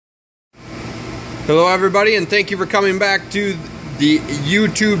Hello everybody, and thank you for coming back to the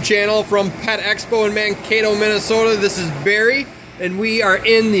YouTube channel from Pet Expo in Mankato, Minnesota. This is Barry, and we are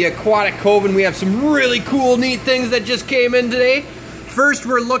in the Aquatic Cove, and we have some really cool, neat things that just came in today. First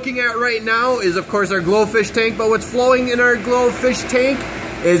we're looking at right now is, of course, our glowfish tank, but what's flowing in our glowfish tank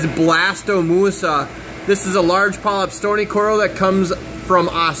is blasto. This is a large polyp stony coral that comes from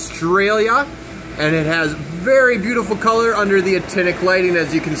Australia, and it has very beautiful color under the actinic lighting.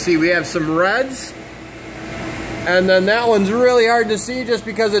 As you can see, we have some reds, and then that one's really hard to see just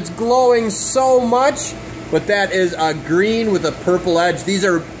because it's glowing so much, but that is a green with a purple edge. These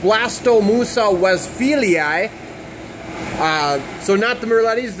are Blastomussa westphalii. So not the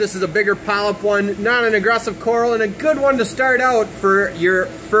Merlettis. This is a bigger polyp one, not an aggressive coral, and a good one to start out for your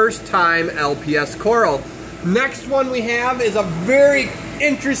first time LPS coral. Next one we have is a very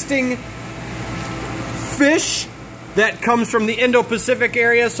interesting fish that comes from the Indo-Pacific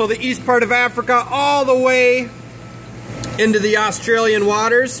area, so the east part of Africa all the way into the Australian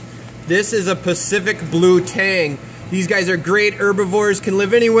waters. This is a Pacific blue tang. These guys are great herbivores, can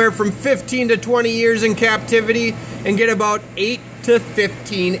live anywhere from 15 to 20 years in captivity and get about 8 to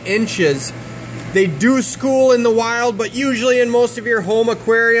 15 inches. They do school in the wild, but usually in most of your home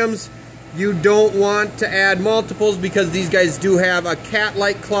aquariums, you don't want to add multiples because these guys do have a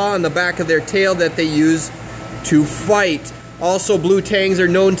cat-like claw on the back of their tail that they use to fight. Also, blue tangs are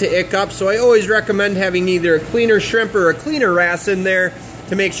known to ick up, so I always recommend having either a cleaner shrimp or a cleaner wrasse in there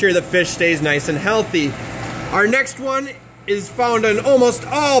to make sure the fish stays nice and healthy. Our next one is found in almost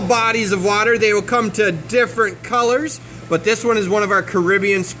all bodies of water. They will come to different colors, but this one is one of our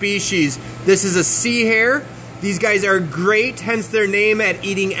Caribbean species. This is a seahare. These guys are great, hence their name, at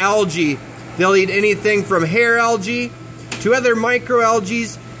eating algae. They'll eat anything from hair algae to other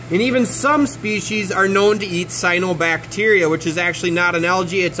microalgae, and even some species are known to eat cyanobacteria, which is actually not an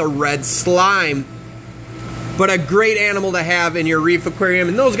algae, it's a red slime. But a great animal to have in your reef aquarium,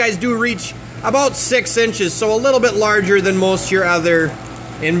 and those guys do reach about 6 inches, so a little bit larger than most of your other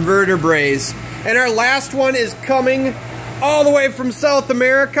invertebrates. And our last one is coming all the way from South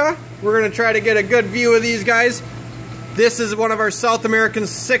America. We're going to try to get a good view of these guys. This is one of our South American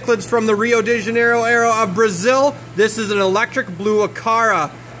cichlids from the Rio de Janeiro area of Brazil. This is an electric blue acara.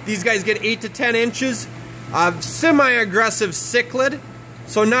 These guys get 8 to 10 inches. Semi-aggressive cichlid,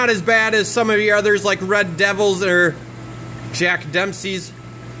 so not as bad as some of the others like red devils or Jack Dempsey's.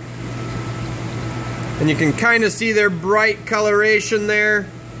 And you can kind of see their bright coloration there.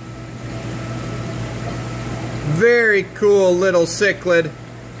 Very cool little cichlid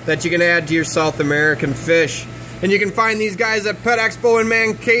that you can add to your South American fish. And you can find these guys at Pet Expo in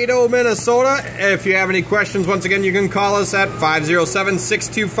Mankato, Minnesota. If you have any questions, once again, you can call us at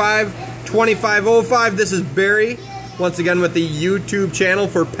 507-625-2505. This is Barry, once again with the YouTube channel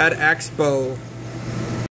for Pet Expo.